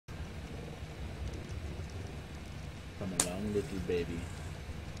Come along, little baby.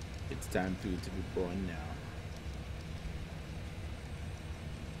 It's time for you to be born now.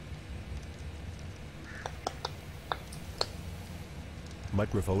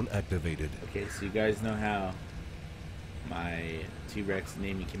 Microphone activated. Okay, so you guys know how my T-Rex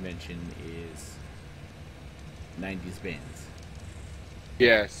naming convention is 90s bands.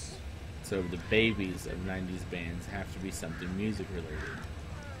 Yes. So the babies of 90s bands have to be something music related.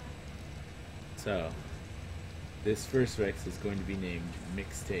 So, this first Rex is going to be named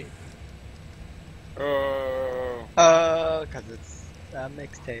Mixtape. Oh. Because it's a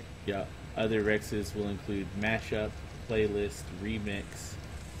mixtape. Yeah, other Rexes will include mashup, playlist, remix,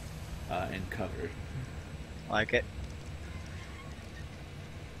 and cover. Like it.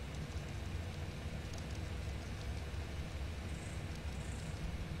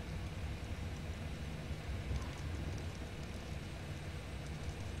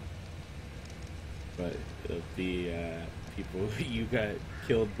 But it'll be people you got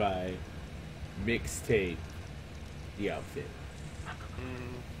killed by Mixtape, the outfit.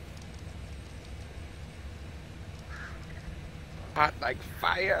 Hot like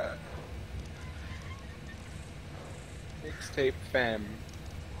fire. Mixtape fam.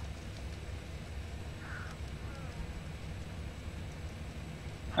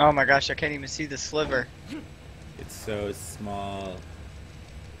 Oh my gosh, I can't even see the sliver. It's so small.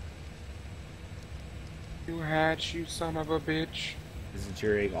 You hatch, you son of a bitch. Isn't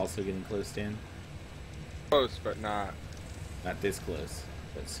your egg also getting close in? Close, but not. Not this close,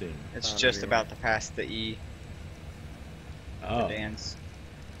 but soon. It's Not just everywhere. about to pass the E. Oh, The dance.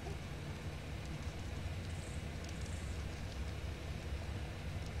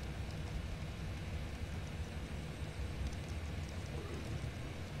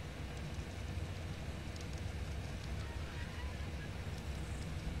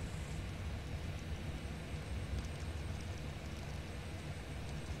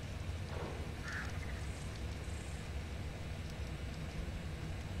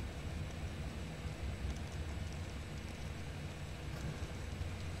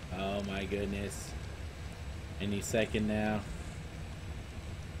 oh my goodness. Any second now.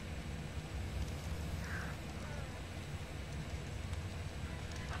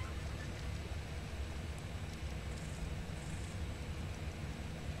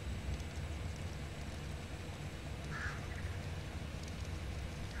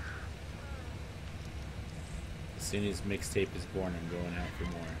 As soon as Mixtape is born, I'm going out for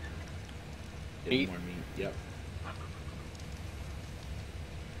more. Get Meat? more meat. Yep.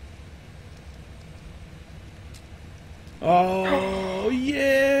 Oh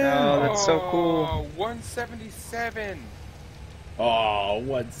yeah! Oh, that's so cool. Oh, 177. Oh,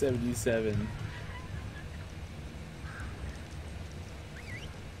 177.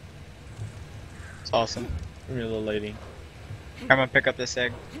 It's awesome. Come here, little lady. I'm gonna pick up this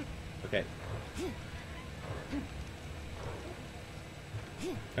egg. Okay.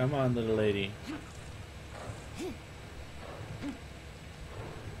 Come on, little lady.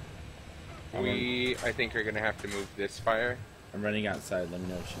 I think, are gonna have to move this fire. I'm running outside. Let me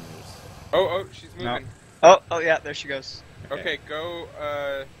know if she moves. Oh, she's moving. Oh yeah, there she goes. Okay, go,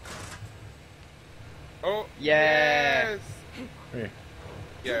 Oh, Yeah. yes!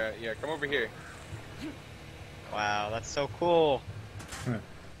 Here. Yeah, come over here. Wow, that's so cool. There's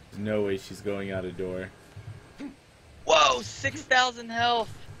no way she's going out a door. Whoa, 6,000 health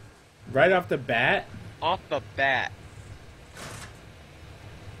Right off the bat? off the bat.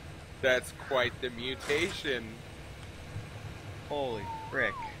 That's quite the mutation. Holy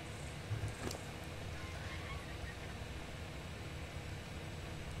frick.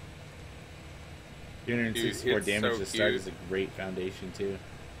 Dude, 264 it's damage so to start cute. is a great foundation, too.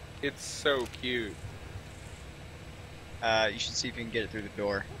 It's so cute. You should see if you can get it through the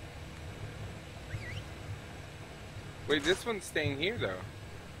door. Wait, this one's staying here, though.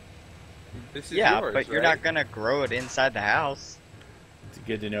 This is Yeah, yours, but you're right? not gonna grow it inside the house. It's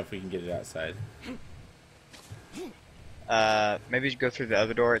good to know if we can get it outside. Maybe you go through the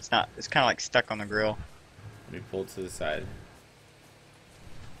other door. It's kind of like stuck on the grill. Let me pull it to the side.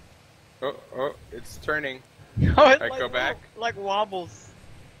 Oh, it's turning. Oh, it Alright, go back. like wobbles.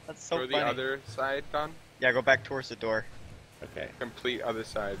 That's so Go the funny. other side, Don. Yeah, go back towards the door. Okay. Complete other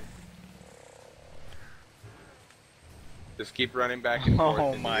side. Just keep running back and forth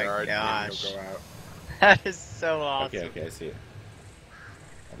Oh in my the yard, gosh. and you'll go out. That is so awesome. Okay, I see it.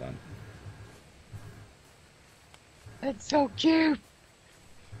 Hold on. That's so cute.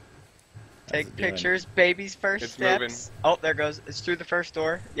 How's Take it doing? pictures, baby's first It's steps. moving. Oh, there goes. It's through the first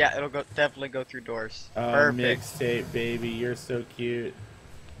door. Yeah, it'll definitely go through doors. Oh, Perfect. Mixtape, baby. You're so cute.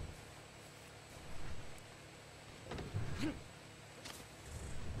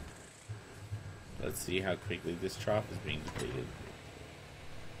 let's see how quickly this trough is being depleted.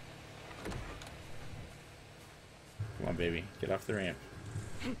 Come on, baby. Get off the ramp.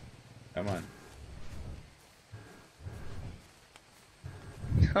 Come on.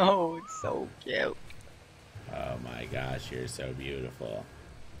 Oh, it's so cute. Oh my gosh, you're so beautiful.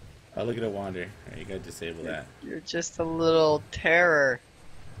 Oh, look at it wander. Alright, you gotta disable that. You're just a little terror.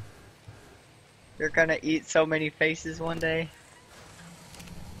 You're gonna eat so many faces one day.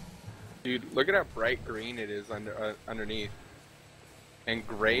 Dude, look at how bright green it is underneath. And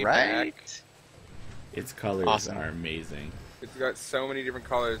gray Right? back. Its colors Awesome. are amazing. It's got so many different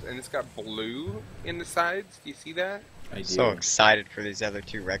colors, and it's got blue in the sides. Do you see that? I do. So excited for these other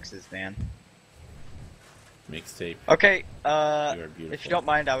two Rexes, man. Mixtape. Okay, You are beautiful. if you don't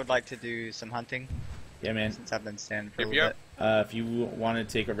mind, I would like to do some hunting Yeah, man. since I've been standing for a Yep, little yep. bit. If you want to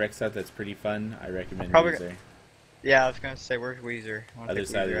take a Rex out that's pretty fun, I recommend Probably- Weezer. Yeah, I was gonna say, where's Weezer? I wanna Other take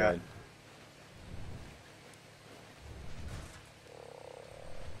side of Weezer the out. road.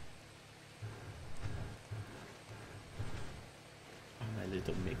 Oh, my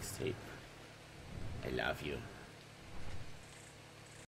little mixtape. I love you.